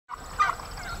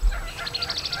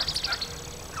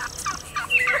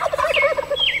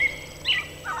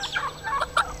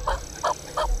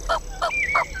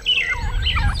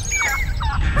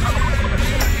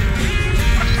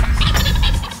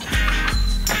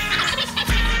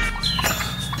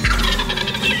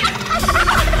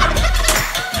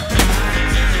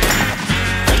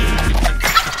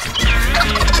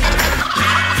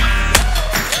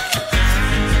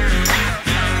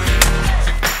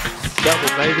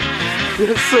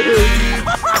Yes, sir.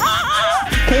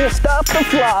 Can't stop the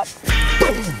flop.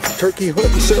 Turkey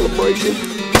hunting celebration.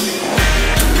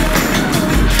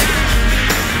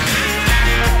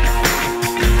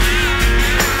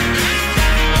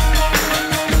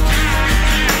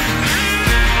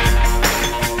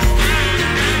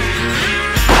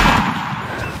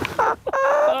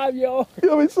 Y'all.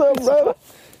 Give me some, brother.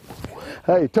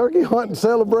 Hey, turkey hunting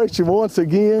celebration once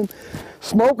again.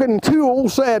 Smoking 2 old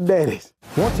sad daddies.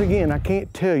 Once again, I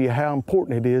can't tell you how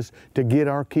important it is to get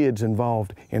our kids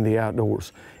involved in the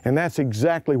outdoors. And that's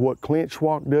exactly what Clint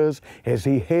Schwach does as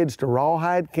he heads to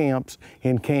Rawhide Camps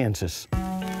in Kansas.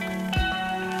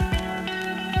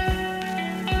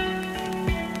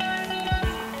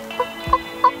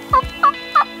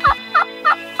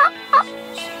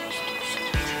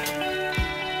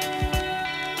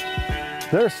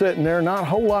 They're sitting there, not a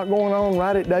whole lot going on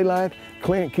right at daylight.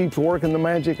 Clint keeps working the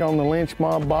magic on the lynch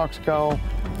mob box call,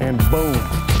 and boom.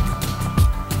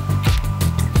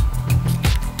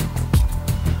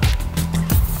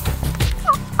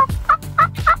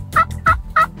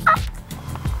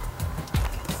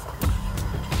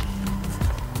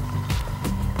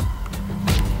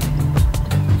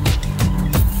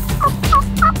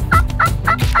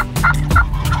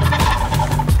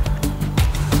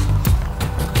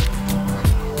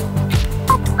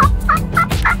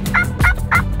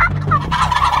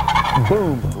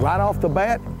 Boom, right off the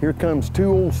bat, here comes 2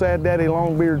 old sad daddy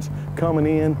longbeards coming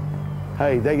in.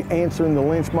 Hey, they answering the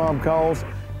lynch mob calls.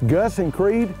 Gus and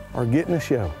Creed are getting a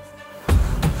show.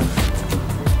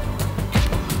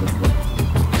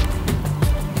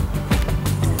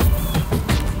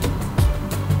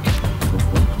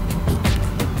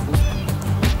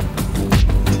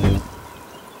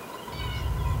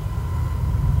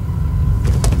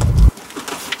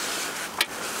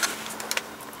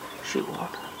 Shoot one.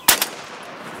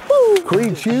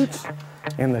 Creed shoots,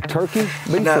 and the turkey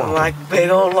be Nothing like big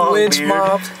old long Lynch beard.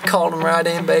 mobs, called them right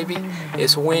in, baby.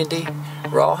 It's windy.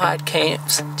 Rawhide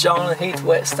Camps, John and Heath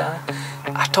Wetstein.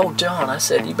 I told John, I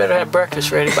said, you better have breakfast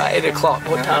ready by 8 o'clock.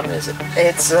 What time is it?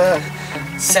 It's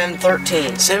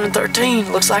 7:13.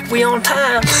 7:13. Looks like we on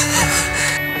time.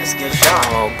 That's a good shot.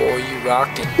 Oh boy, you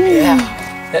rocked it.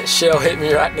 Yeah. That shell hit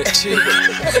me right in the cheek.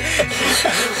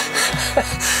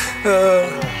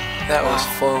 That was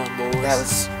fun, boys. That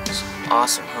was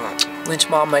awesome hunt. Lynch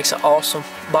mob makes an awesome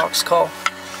box call.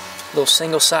 Little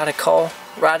single-sided call.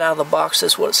 Right out of the box,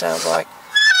 that's what it sounds like.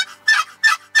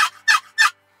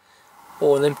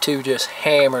 Boy, them 2 just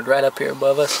hammered right up here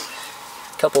above us.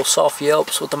 Couple soft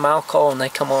yelps with the mouth call, and they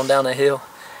come on down the hill.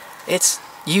 It's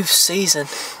youth season,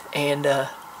 and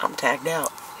I'm tagged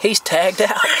out. he's tagged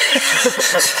out.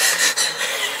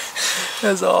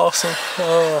 That's awesome.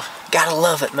 Oh, gotta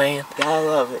love it, man. Gotta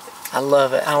love it. I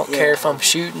love it. I don't care if I'm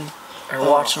shooting or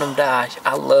watching them die.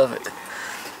 I love it.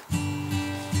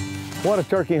 What a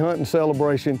turkey hunting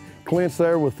celebration. Clint's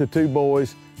there with the 2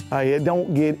 boys. Hey, it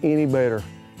don't get any better.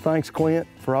 Thanks, Clint,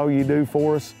 for all you do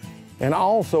for us. And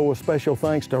also a special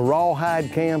thanks to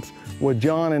Rawhide Camps with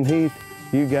John and Heath.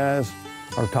 You guys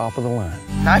are top of the line.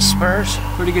 Nice spurs.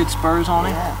 Pretty good spurs on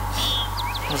him.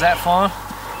 Yeah. Was that fun?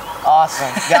 Awesome.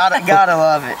 Gotta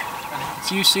love it.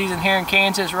 It's youth season here in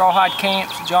Kansas, Rawhide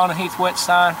Camps, John and Heath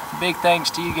Wetstein. Big thanks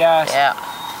to you guys. Yeah.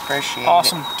 Appreciate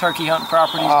Awesome it. turkey hunting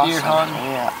properties, Awesome. deer hunting.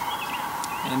 Yeah.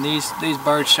 And these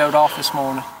birds showed off this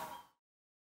morning.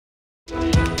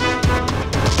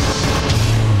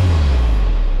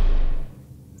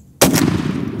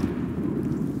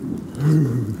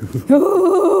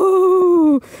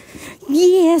 Oh,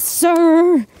 yes,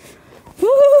 sir.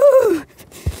 Woo.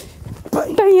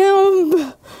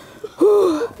 Bam.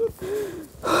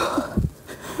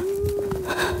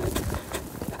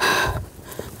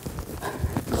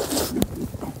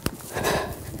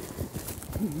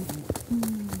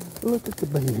 Look at the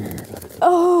beard.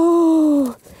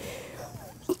 Oh,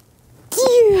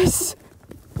 yes.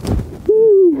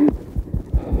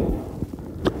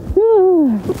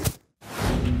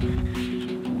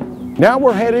 Now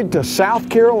we're headed to South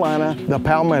Carolina, the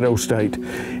Palmetto State.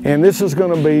 And this is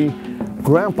gonna be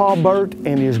Grandpa Bert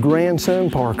and his grandson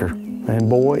Parker. And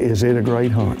boy, is it a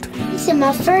great hunt. This is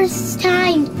my first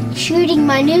time shooting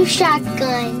my new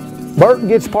shotgun. Bert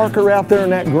gets Parker out there in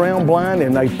that ground blind,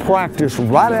 and they practice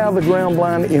right out of the ground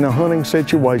blind in a hunting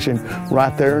situation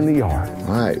right there in the yard.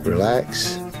 All right,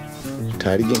 relax.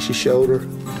 Tight against your shoulder.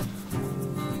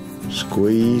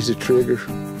 Squeeze the trigger.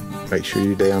 Make sure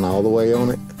you're down all the way on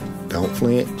it. Don't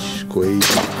flinch. Squeeze.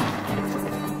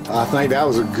 I think that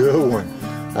was a good one.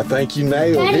 I think you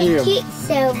nailed Daddy him. kicked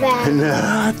so bad. No,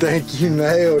 I think you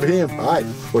nailed him. All right,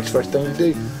 what's the first thing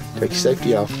you do? Take your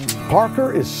safety off.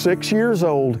 Parker is 6 years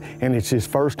old and it's his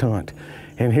first hunt.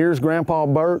 And here's Grandpa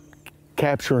Bert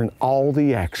capturing all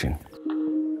the action.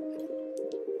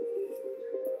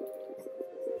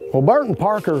 Well, Bert and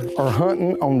Parker are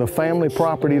hunting on the family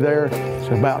property there. It's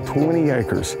about 20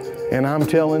 acres. And I'm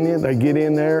telling you, they get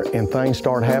in there and things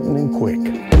start happening quick.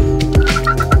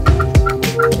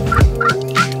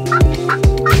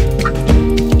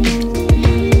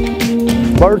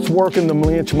 Bert's working the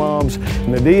lynch mobs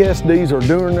and the DSDs are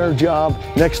doing their job.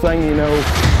 Next thing you know,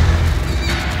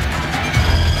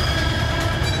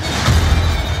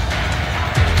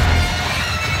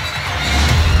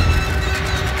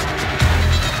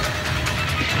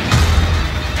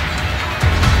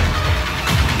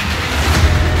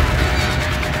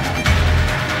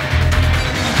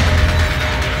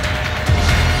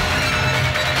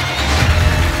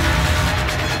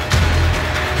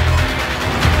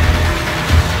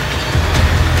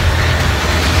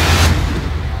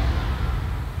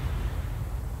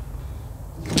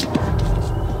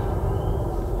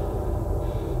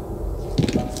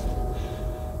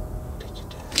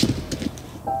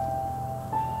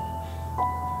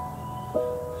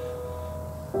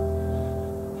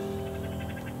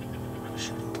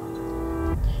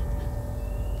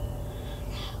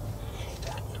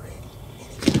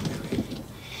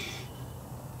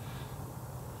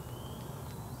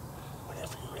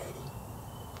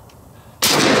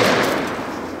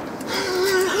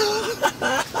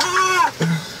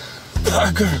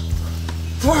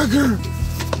 Parker,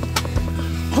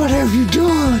 what have you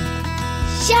done?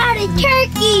 Shot a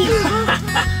turkey!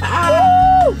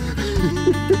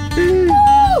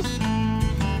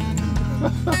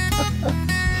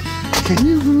 Can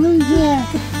you believe that?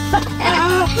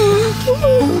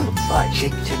 All right,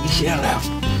 check your shell out.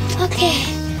 Okay.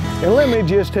 and let me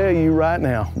just tell you right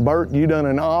now, Bert, you done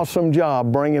an awesome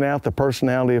job bringing out the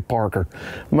personality of Parker.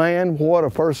 Man, what a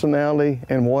personality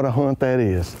and what a hunt that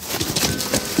is.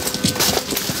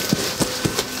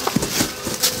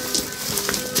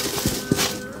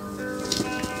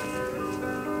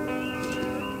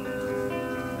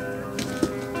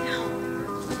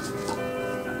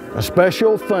 A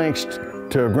special thanks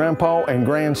to Grandpa and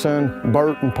grandson,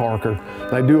 Bert and Parker.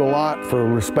 They do a lot for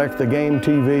Respect the Game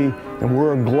TV, and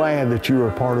we're glad that you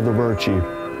are part of the Virtue.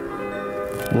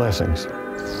 Blessings.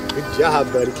 Good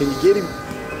job, buddy. Can you get him?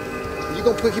 You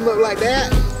gonna pick him up like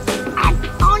that?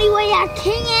 Only way I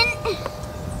can.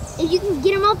 If you can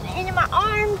get him up into my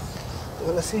arms.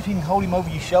 Well, let's see if you can hold him over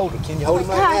your shoulder. Can you hold him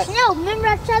like that? No, remember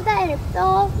I tried that and it fell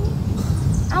off me?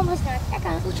 I almost got that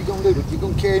guy. What you gonna do? You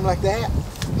gonna carry him like that?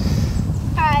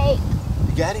 Alright.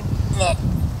 You got him?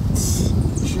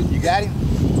 Sure, you got him?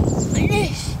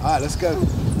 All right, let's go.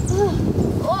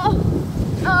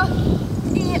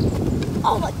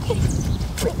 Oh my goodness.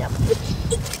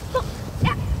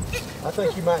 I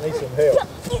think you might need some help.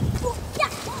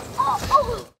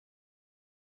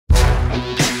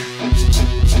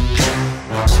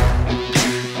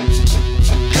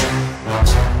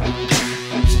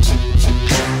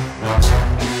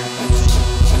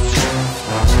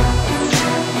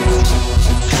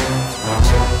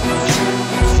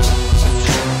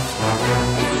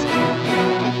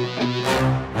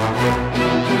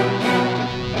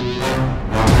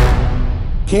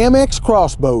 Cam-X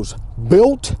crossbows,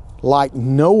 built like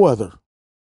no other.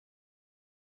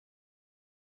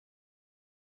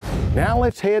 Now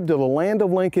let's head to the land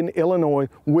of Lincoln, Illinois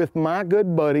with my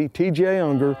good buddy, TJ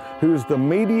Unger, who's the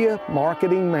media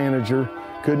marketing manager.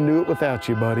 Couldn't do it without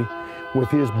you, buddy. With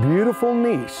his beautiful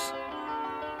niece,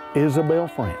 Isabel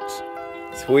France.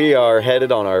 So we are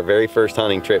headed on our very first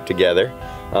hunting trip together.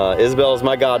 Isabel is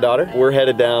my goddaughter. We're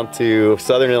headed down to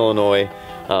Southern Illinois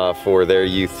for their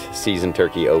youth season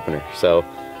turkey opener. So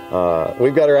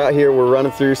we've got her out here. We're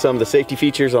running through some of the safety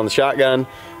features on the shotgun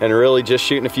and really just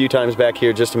shooting a few times back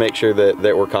here just to make sure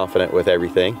that we're confident with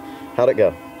everything. How'd it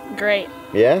go? Great.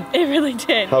 Yeah? It really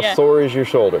did. How sore is your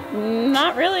shoulder?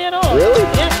 Not really at all. Really?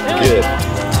 Yeah, really. Good.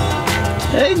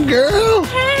 Hey, girl.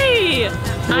 Hey!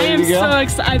 I am so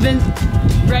excited. I've been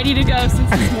ready to go since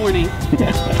this morning.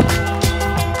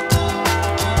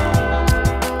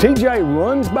 TJ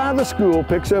runs by the school,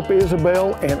 picks up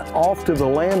Isabel, and off to the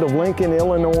land of Lincoln,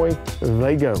 Illinois,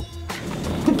 they go.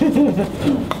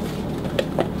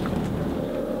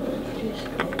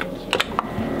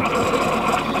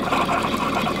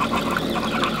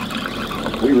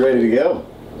 We ready to go?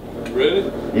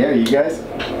 Ready? Yeah, you guys?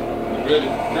 Ready.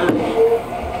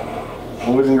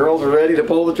 Boys and girls are ready to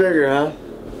pull the trigger, huh?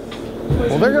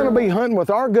 Well, they're going to be hunting with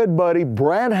our good buddy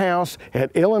Brad House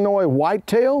at Illinois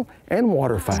Whitetail and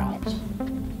Waterfowl.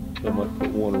 I might put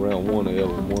one around one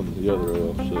L and one to the other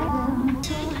L.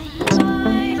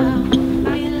 So.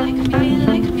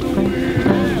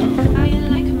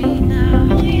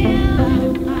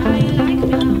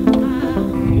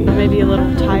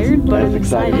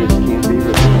 excited as you can be.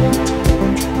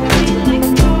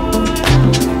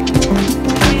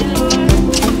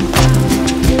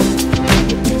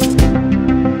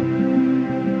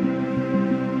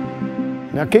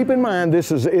 Now keep in mind,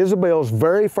 this is Isabel's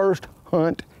very first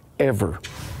hunt ever.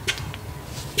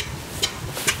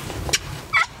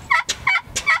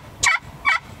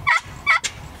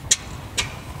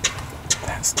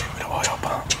 That stupid oil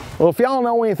pump. Well, if y'all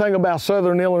know anything about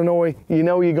Southern Illinois, you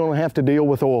know you're gonna have to deal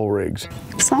with oil rigs.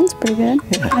 Sounds pretty good,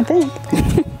 I think.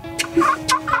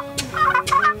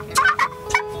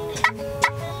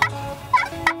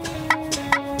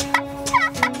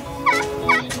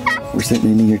 We're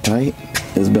sitting in here tight.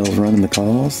 Isabel's running the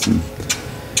calls, and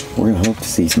we're gonna hope to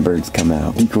see some birds come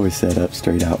out. Decoy set up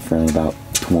straight out front, about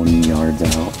 20 yards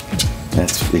out.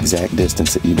 That's the exact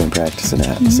distance that you've been practicing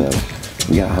at. So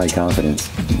we got high confidence.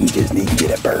 We just need to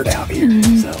get a bird out here.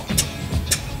 So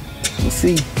we'll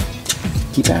see.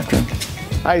 Keep after him.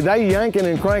 Hey, they yanking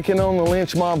and cranking on the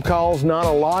lynch mob calls. Not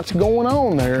a lot's going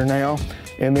on there now.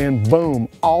 And then boom,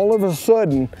 all of a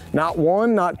sudden, not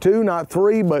one, not two, not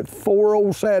three, but 4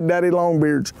 old sad daddy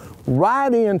longbeards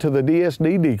right into the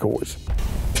DSD decoys.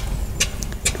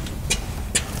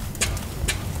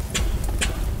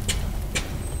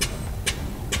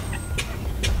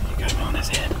 You got him on his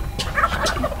head.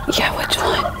 Yeah, which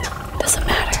one? Doesn't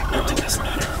matter. No, it doesn't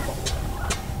matter.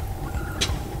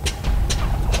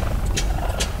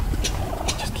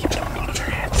 Just keep it on one of your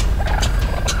heads.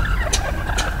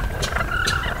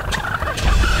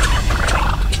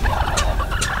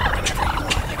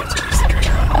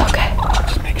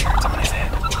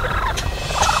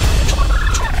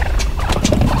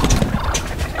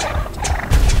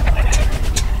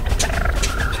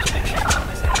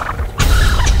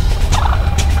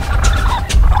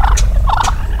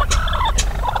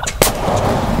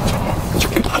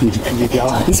 You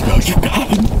got it. Isabel, you got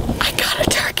him. I got a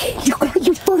turkey. You got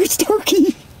your first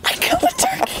turkey. I got a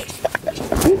turkey.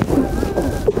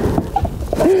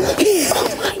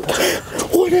 Oh my God.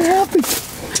 What happened?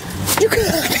 You got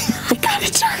it. I got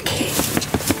a turkey.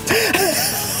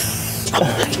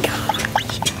 Oh my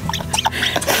gosh.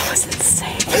 That was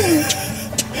insane.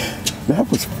 That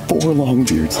was 4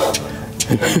 longbeards.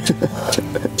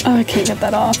 Oh, I can't get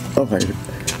that off. Oh my.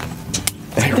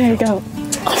 There you go.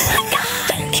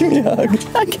 Give me a hug.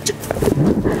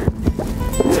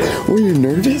 Were you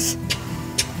nervous?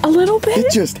 A little bit.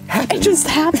 It just happened. It just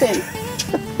happened.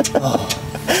 Oh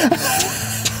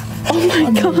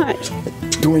my gosh.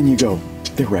 Dwayne, you go.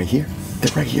 They're right here.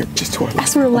 They're right here. Just twirl.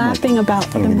 As we're laughing about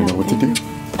I don't even know what to do.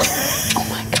 Oh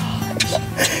my gosh.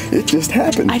 It just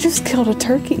happened. I just killed a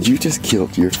turkey. You just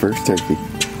killed your first turkey.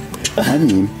 I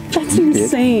mean, That's you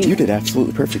insane. You did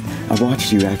absolutely perfect. I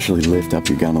watched you actually lift up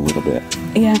your gun a little bit.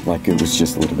 Yeah. Like it was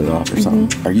just a little bit off or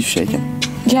something. Are you shaking?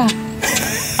 Yeah.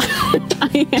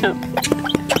 I am.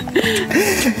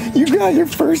 You got your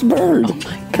first bird. Oh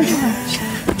my gosh.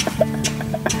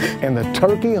 And the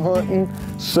turkey hunting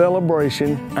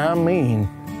celebration, I mean,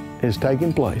 is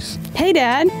taking place. Hey,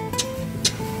 Dad.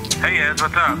 Hey, Ed,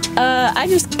 what's up? I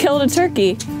just killed a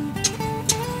turkey.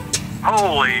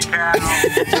 Holy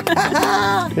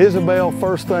cow. Isabel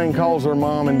first thing calls her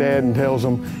mom and dad and tells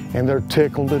them, and they're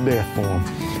tickled to death for them.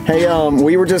 Hey,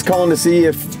 we were just calling to see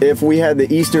if we had the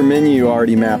Easter menu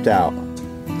already mapped out.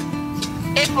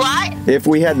 If what? If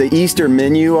we had the Easter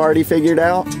menu already figured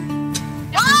out.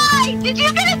 Why? Did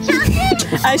you get a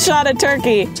turkey? I shot a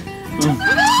turkey.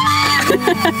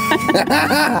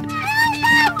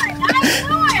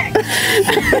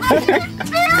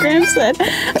 Graham said,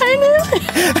 I knew it.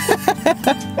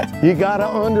 You gotta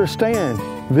understand,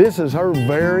 this is her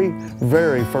very,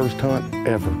 very first hunt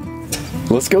ever.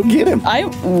 Let's go get him.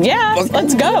 Yeah,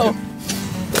 let's go.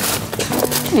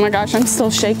 Oh my gosh, I'm still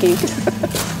shaking.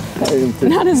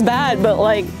 Not as bad, but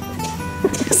like,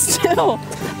 still.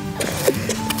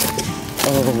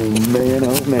 Oh man,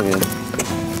 oh man.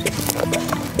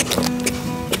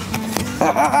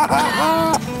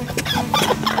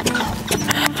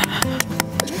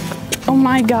 Oh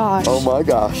my gosh. Oh my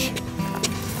gosh.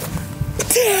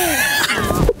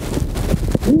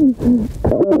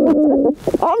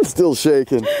 I'm still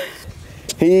shaking.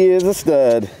 He is a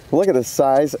stud. Look at the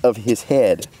size of his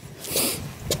head.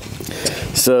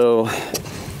 So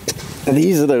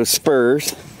these are those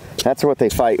spurs. That's what they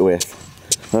fight with.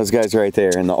 Those guys right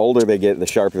there. And the older they get, the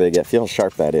sharper they get. Feel how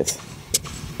sharp that is.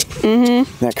 Isn't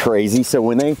that crazy? So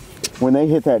when they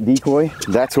hit that decoy,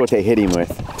 that's what they hit him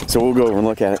with. So we'll go over and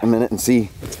look at it in a minute and see.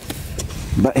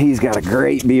 But he's got a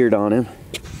great beard on him.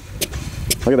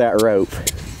 Look at that rope.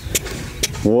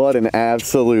 What an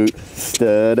absolute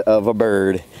stud of a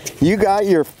bird. You got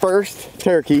your first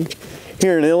turkey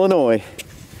here in Illinois.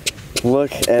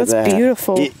 Look at That's that.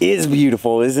 beautiful. It is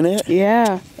beautiful, isn't it?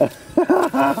 Yeah.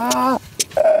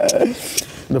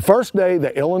 The first day,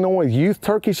 the Illinois youth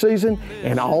turkey season,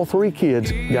 and all 3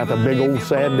 kids got the big old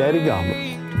sad daddy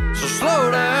gobbler. So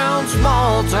slow down,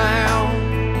 small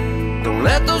town. Don't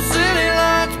let those city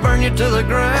lights burn you to the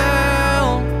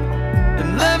ground.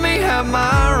 And let me have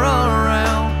my run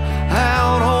around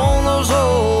out on those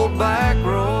old back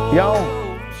roads.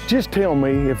 Y'all, just tell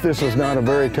me if this is not a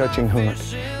very touching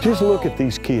hunt. Just look at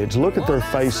these kids, look at their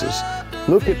faces.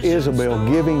 Look at Isabel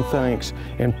giving thanks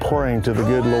and praying to the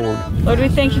good Lord. Lord, we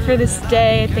thank you for this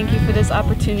day. Thank you for this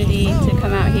opportunity to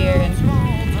come out here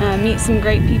and meet some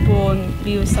great people and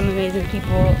be with some amazing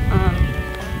people.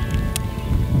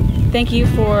 Thank you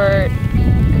for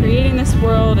creating this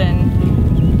world and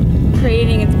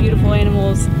creating its beautiful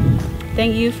animals.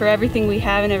 Thank you for everything we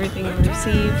have and everything we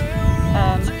receive.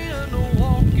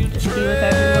 Just be with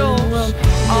everyone in the world.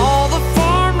 All the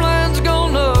farmland's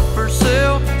gone up for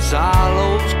sale.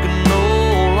 Silos can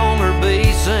no longer be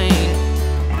seen.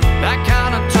 That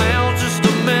kind of town's just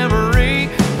a memory.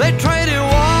 They traded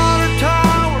water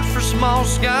towers for small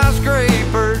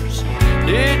skyscrapers.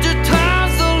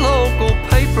 Digitize the local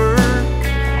paper.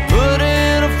 Put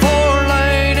in a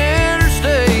 4-lane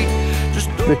interstate.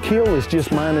 The kill is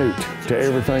just minute to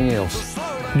everything else.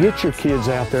 Get your kids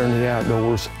out there in the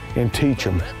outdoors and teach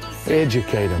them,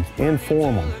 educate them,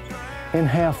 inform them, and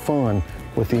have fun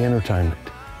with the entertainment.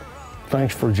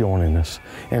 Thanks for joining us.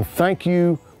 And thank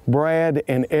you, Brad,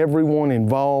 and everyone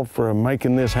involved for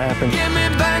making this happen. Give me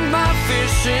back my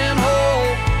fishing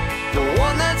hole, the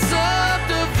one that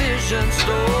subdivision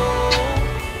stole.